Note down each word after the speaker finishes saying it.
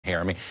here.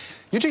 I mean,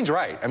 Eugene's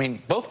right. I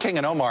mean, both King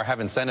and Omar have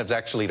incentives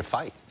actually to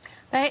fight.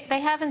 They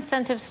have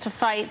incentives to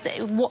fight.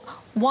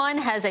 One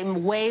has a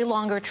way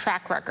longer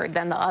track record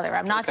than the other.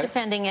 I'm not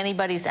defending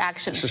anybody's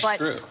actions,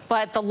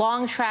 but the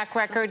long track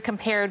record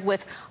compared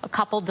with a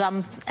couple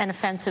dumb and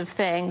offensive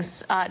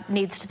things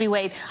needs to be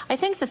weighed. I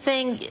think the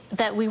thing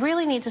that we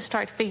really need to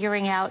start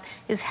figuring out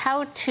is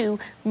how to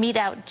mete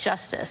out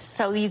justice.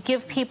 So you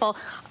give people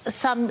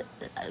some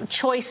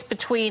choice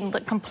between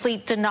the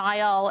complete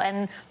denial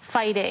and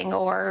fighting,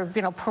 or,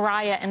 you know,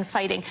 pariah and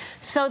fighting,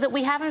 so that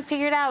we haven't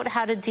figured out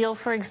how to deal,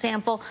 for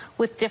example,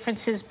 with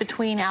differences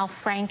between Al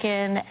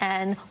Franken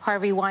and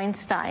Harvey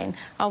Weinstein.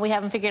 We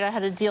haven't figured out how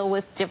to deal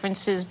with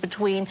differences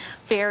between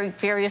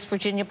various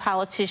Virginia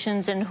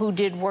politicians and who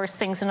did worse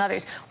things than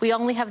others. We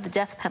only have the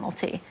death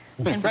penalty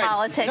in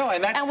politics. No,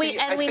 and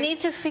we need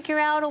to figure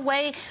out a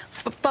way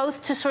for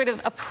both to sort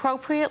of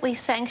appropriately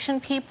sanction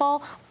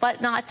people,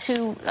 but not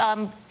to,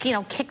 you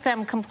know, kick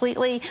them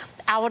completely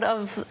out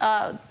of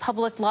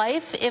public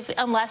life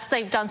unless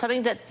they've done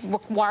something that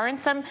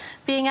warrants them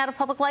being out of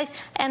public life,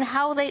 and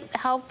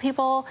how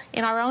people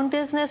in our own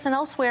business and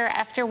elsewhere,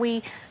 after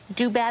we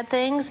do bad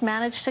things,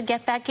 manage to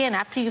get back in.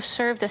 After you've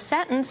served a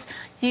sentence,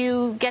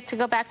 you get to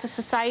go back to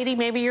society.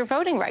 Maybe your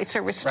voting rights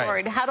are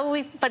restored. How do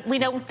we? But we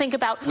don't think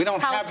about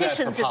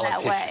politicians in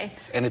that way.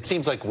 And it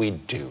seems like we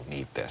do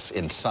need this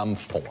in some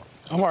form.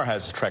 Omar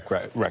has a track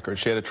record.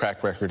 She had a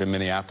track record in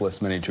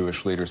Minneapolis. Many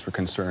Jewish leaders were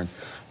concerned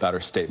about her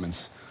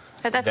statements.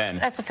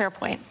 That's a fair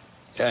point.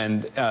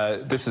 And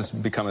this has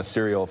become a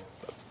serial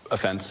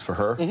offense for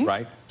her,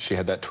 right? She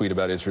had that tweet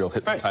about Israel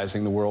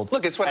hypnotizing the world.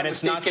 Look, it's what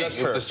it's not just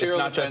her. It's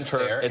not just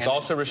her. It's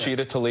also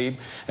Rashida Tlaib.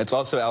 It's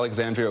also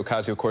Alexandria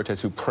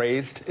Ocasio-Cortez, who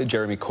praised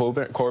Jeremy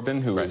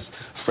Corbyn, who is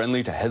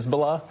friendly to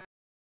Hezbollah.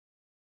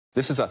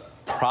 This is a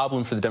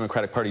problem for the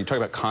Democratic Party. You talk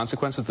about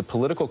consequences. The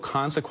political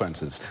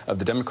consequences of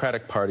the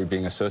Democratic Party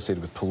being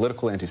associated with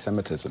political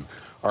anti-Semitism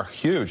are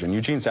huge. And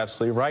Eugene's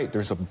absolutely right.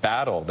 There's a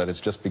battle that is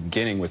just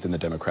beginning within the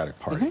Democratic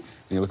Party. And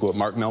you look at what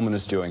Mark Millman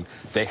is doing.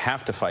 They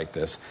have to fight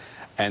this.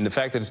 And the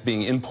fact that it's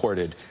being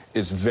imported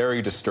is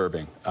very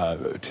disturbing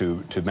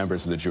to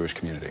members of the Jewish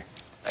community.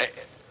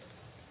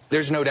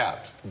 There's no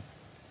doubt.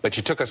 But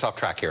you took us off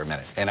track here a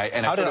minute.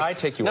 How did I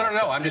take you off?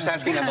 No. I'm just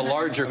asking on the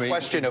larger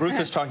question of... Ruth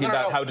is talking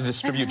about how to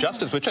distribute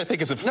justice, which I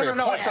think is a fair point.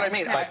 No, that's what I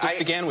mean. It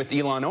began with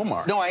Ilhan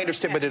Omar. No, I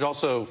understand, but it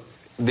also...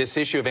 This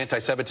issue of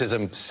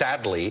anti-Semitism,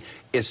 sadly,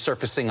 is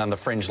surfacing on the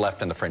fringe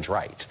left and the fringe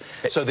right.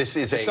 So this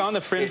is It's on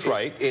the fringe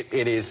right.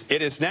 It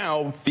is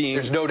now being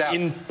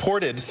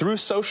imported through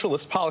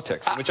socialist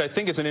politics, which I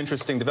think is an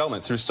interesting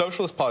development, through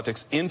socialist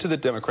politics into the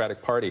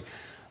Democratic Party.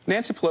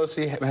 Nancy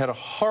Pelosi had a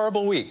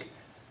horrible week.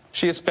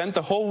 She has spent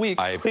the whole week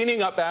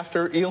cleaning up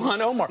after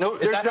Ilhan Omar.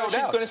 Is that how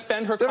she's going to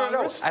spend her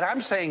Congress? No. And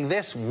I'm saying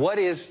this,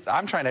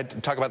 I'm trying to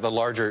talk about the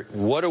larger,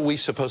 what are we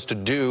supposed to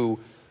do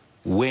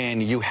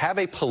when you have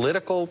a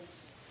political,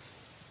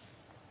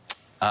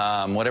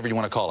 whatever you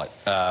want to call it,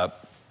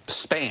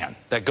 span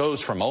that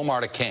goes from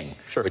Omar to King,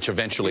 which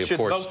eventually, of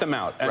course... vote them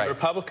out. And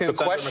Republicans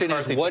the question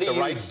under McCarthy is, what took do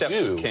the right steps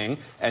with King,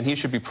 and he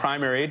should be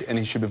primaried, and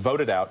he should be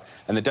voted out.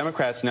 And the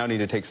Democrats now need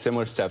to take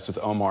similar steps with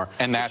Omar.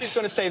 And she's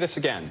going to say this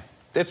again.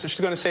 She's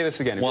going to say this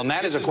again. Well, and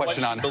that is a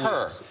question on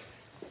her.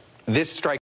 This strikes